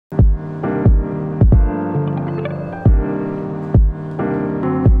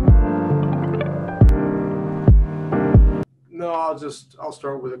I'll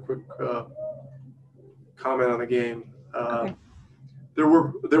start with a quick comment on the game. Okay. There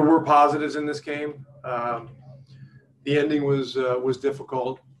were positives in this game. The ending was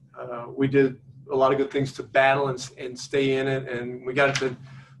difficult. We did a lot of good things to battle and stay in it, and we got it to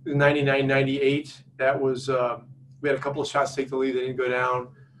 99-98. That was we had a couple of shots to take the lead. They didn't go down,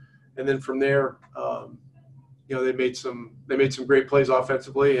 and then from there, they made some great plays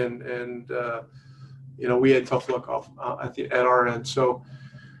offensively, and we had tough luck off at our end. So,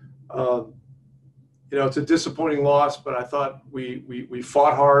 it's a disappointing loss, but I thought we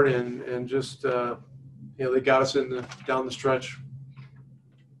fought hard and just they got us down the stretch.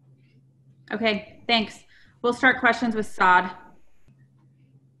 Okay, thanks. We'll start questions with Saad.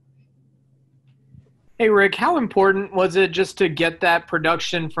 Hey, Rick, how important was it just to get that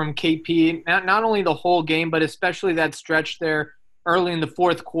production from KP, not only the whole game, but especially that stretch there early in the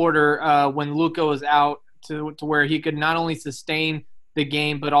fourth quarter when Luka was out to where he could not only sustain the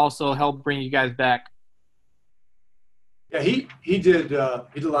game but also help bring you guys back? Yeah, he did a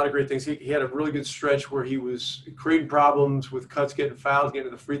lot of great things. He had a really good stretch where he was creating problems with cuts, getting fouls, getting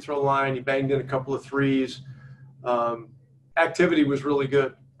to the free throw line. He banged in a couple of threes. Activity was really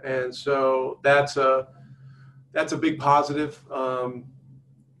good, and so that's a big positive. And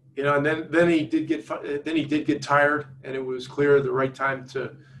then he did get tired, and it was clear the right time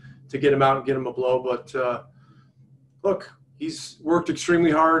to get him out and get him a blow. But look, he's worked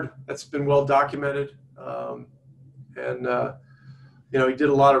extremely hard. That's been well documented. And he did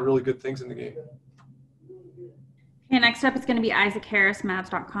a lot of really good things in the game. Okay, next up is going to be Isaac Harris,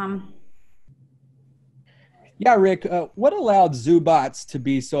 Mavs.com. Yeah, Rick, what allowed Zubats to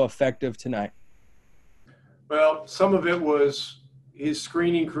be so effective tonight? Well, some of it was his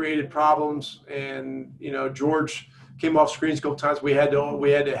screening created problems, and George came off screens a couple times. We had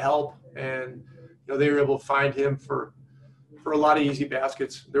to help, and they were able to find him for a lot of easy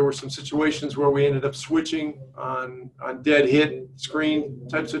baskets. There were some situations where we ended up switching on dead hit screen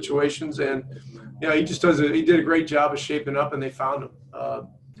type situations, and he did a great job of shaping up, and they found him.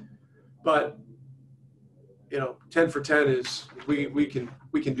 But 10 for 10 is we can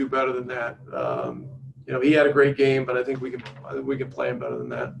do better than that. He had a great game, but I think we can play him better than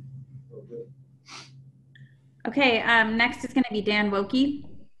that. Okay, next is going to be Dan Wokey.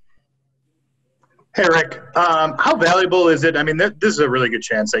 Hey, Rick, how valuable is it? I mean, this is a really good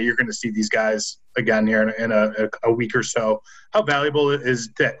chance that you're going to see these guys again here in a week or so. How valuable is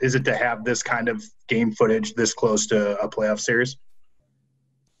it to have this kind of game footage this close to a playoff series?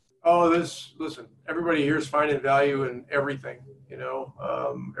 Oh, listen, everybody here is finding value in everything.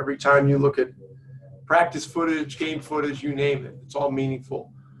 Every time you look at practice footage, game footage, you name it, it's all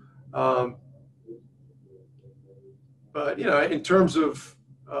meaningful. But, in terms of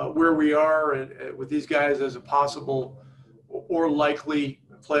where we are and with these guys as a possible or likely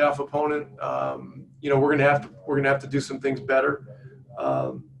playoff opponent, we're gonna have to do some things better.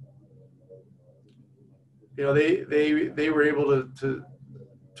 They were able to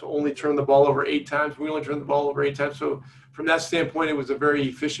only turn the ball over 8 times. We only turned the ball over 8 times. So from that standpoint, it was a very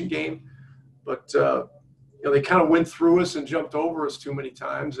efficient game. But they kind of went through us and jumped over us too many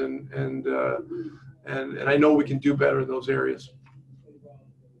times, and I know we can do better in those areas.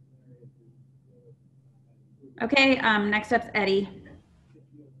 Okay, next up's Eddie.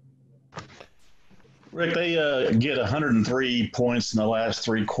 Rick, they get 103 points in the last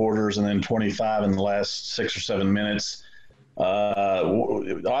 3 quarters and then 25 in the last 6 or 7 minutes.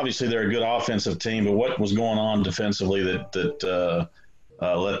 Obviously, they're a good offensive team, but what was going on defensively that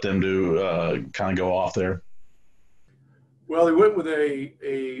let them kind of go off there? Well, they went with a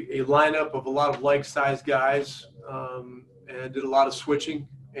lineup of a lot of like-sized guys and did a lot of switching.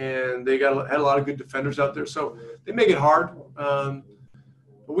 And they had a lot of good defenders out there, so they make it hard. But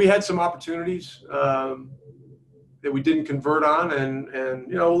we had some opportunities that we didn't convert on, and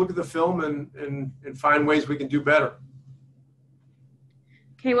we'll look at the film and find ways we can do better.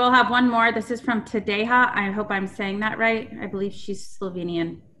 Okay, we'll have one more. This is from Tadeja. I hope I'm saying that right. I believe she's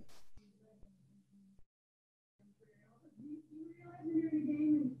Slovenian.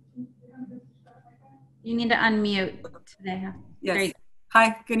 You need to unmute, Tadeja. Yes.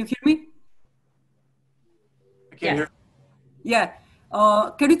 Hi, can you hear me? I can't hear. Yeah.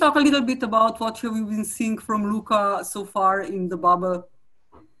 Can you talk a little bit about what have you been seeing from Luka so far in the bubble?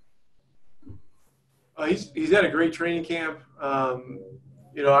 He's had a great training camp. I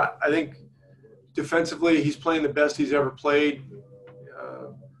think defensively he's playing the best he's ever played.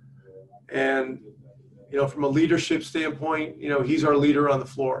 And from a leadership standpoint, he's our leader on the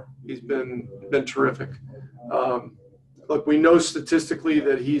floor. He's been terrific. Look, we know statistically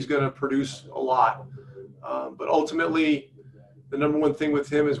that he's going to produce a lot, but ultimately, the number one thing with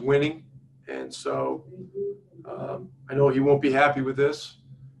him is winning. And so I know he won't be happy with this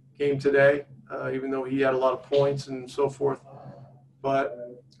game today, even though he had a lot of points and so forth. But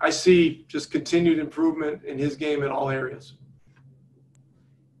I see just continued improvement in his game in all areas.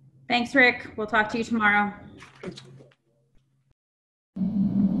 Thanks, Rick. We'll talk to you tomorrow.